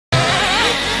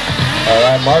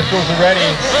right, marshals are ready.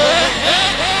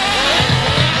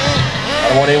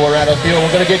 I don't want anyone out of the field.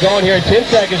 We're going to get going here in 10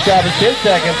 seconds, drivers. 10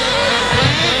 seconds.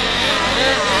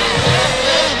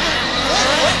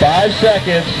 5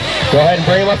 seconds. Go ahead and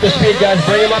bring him up to speed, guys.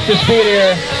 Bring him up to speed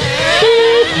here.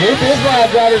 Loop is live,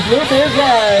 drivers. Loop is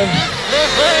live.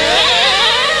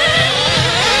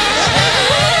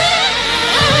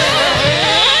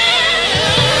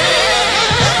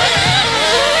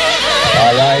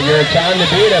 All right, your time to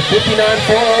beat a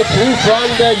 59.402 from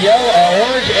the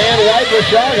yellow, orange, and white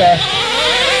Meshuggah.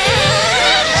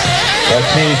 Let's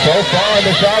see, so far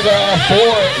Meshuggah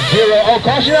 4-0. Oh,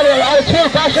 caution out of 2,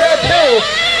 caution out of 2.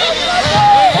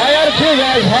 High out of 2,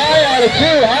 guys, high out of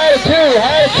 2, high out of 2,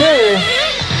 high out of 2.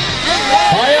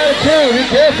 High out of 2, be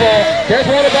careful.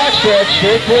 Careful on the backstretch.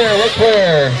 We're clear, we're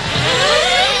clear.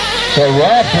 It's a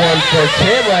rough one for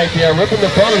Tim right there, ripping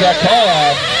the front of that car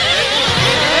off.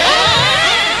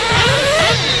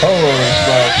 Holy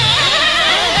smokes.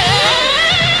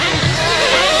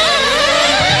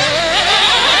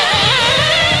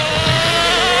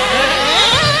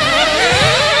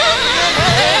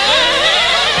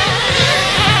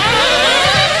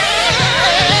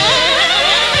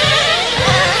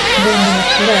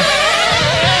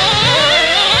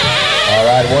 All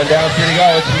right, one down, 3 to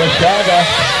go. It's Meshuggah,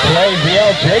 Clay, VL,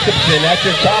 Jacobson. That's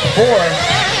your top 4.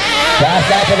 Fast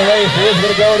lap of the race is going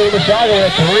to go to Meshuggah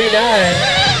with 3.9.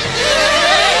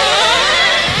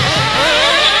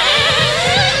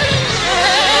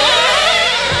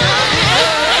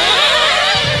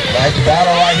 Nice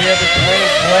battle right here between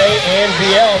Clay and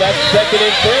VL. That's second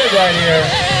and third right here.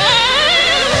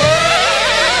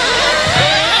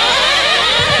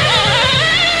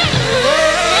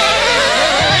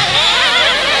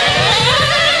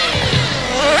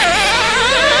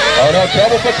 Oh no,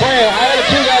 trouble for Clay. High out of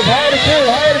 2, guys. High out of 2,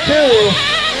 high out of 2.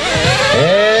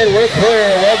 And we're clear.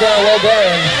 Well done, well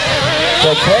done.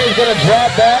 So Clay's going to drop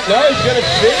back. No, he's going to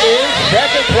sit in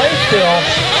second place still.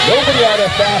 Nobody on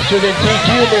it faster than TQ.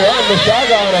 We're on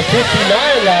Meshuggah on a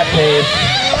 59 lap pace.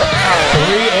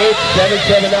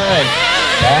 3.8779.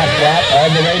 Last lap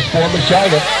of the race for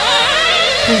Meshuggah.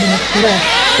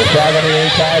 Meshuggah to the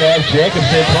inside of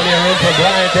Jacobson. Plenty of room for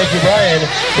Brian. Thank you, Brian.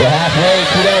 We're halfway.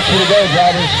 2 down, 2 to go,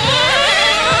 drivers.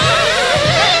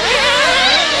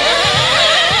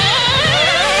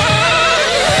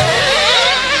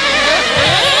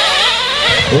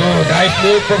 Ooh, nice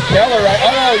move from Keller, right?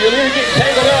 Oh, you're going to get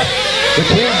tangled up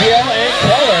between VL and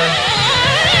Keller.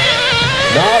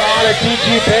 Not on a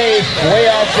TG pace,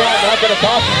 way out front, not going to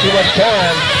cost him too much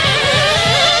time.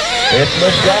 It's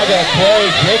Meshuggah, Clay,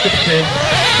 Jacobson,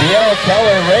 VL,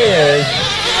 Keller, Reyes.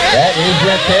 That is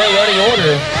your 10 running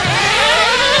order.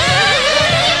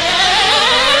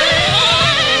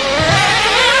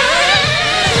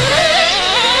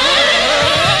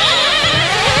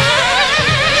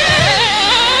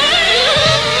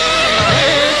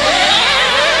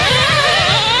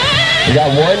 We got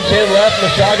 1:10 left.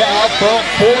 Meshuggah out front.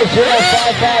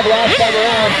 4.055 last time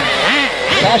around.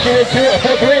 Caution in 2, 3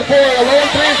 and 4. A low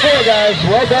 3 and 4, guys.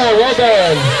 Well done, well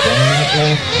done.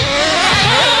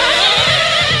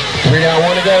 3 down,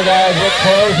 1 to go, guys. We're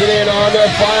closing in on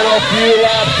the final few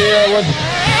laps here with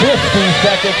 50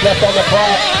 seconds left on the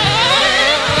clock.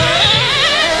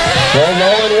 Go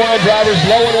low in 1, drivers.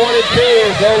 Low in 1 and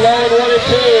 2. Go low in 1 and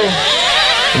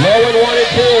 2. Low in 1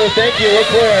 and 2. Thank you. We're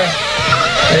clear.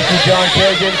 Thank you, John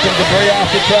Kerr, getting some debris off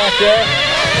the track there.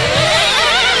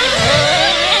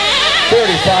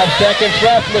 35 seconds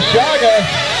left. Meshuggah,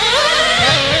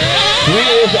 he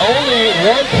is only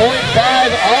 1.5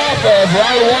 off of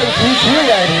round 1 TQ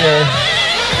right here.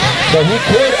 So he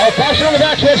could, caution on the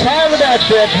backstretch, high on the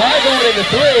backstretch, high going into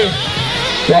 3.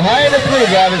 So high into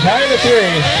 3, drivers, high into 3.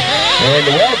 And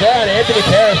well done, Anthony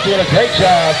Paris doing a great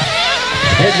job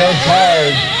getting those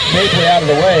tires safely out of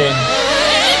the way.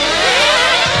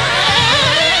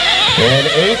 And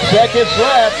 8 seconds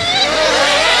left.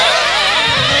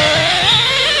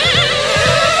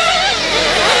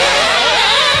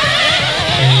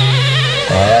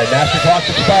 All right, master clock's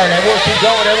expired. Everyone keep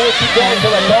going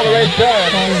until I call the race done.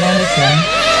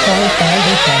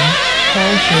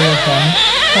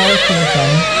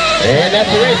 And that's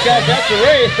the race, guys. That's the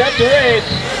race. That's the race.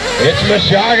 It's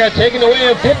Meshuggah taking away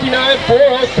a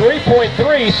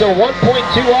 59.403.3, so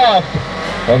 1.2 off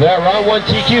of that round 1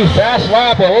 TQ. Fast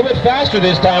lap, a little bit faster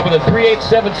this time with a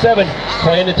 3.877.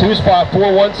 Clay in the 2 spot,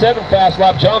 4.17 fast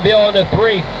lap. John Vale in the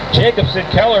 3. Jacobson,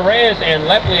 Keller, Reyes, and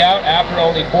Lepley out after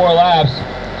only 4 laps.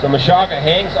 So Meshuggah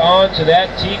hangs on to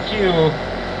that TQ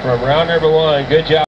from round number 1. Good job.